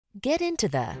Get into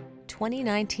the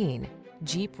 2019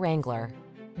 Jeep Wrangler.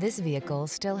 This vehicle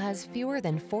still has fewer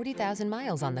than 40,000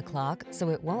 miles on the clock, so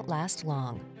it won't last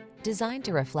long. Designed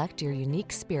to reflect your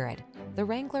unique spirit, the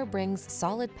Wrangler brings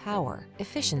solid power,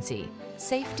 efficiency,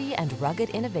 safety, and rugged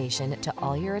innovation to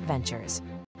all your adventures.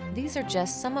 These are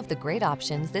just some of the great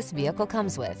options this vehicle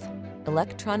comes with: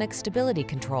 electronic stability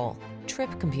control,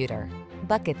 trip computer,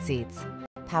 bucket seats,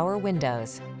 power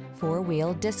windows,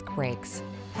 four-wheel disc brakes,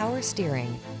 power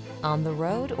steering. On the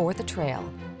road or the trail,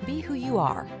 be who you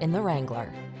are in the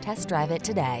Wrangler. Test drive it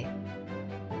today.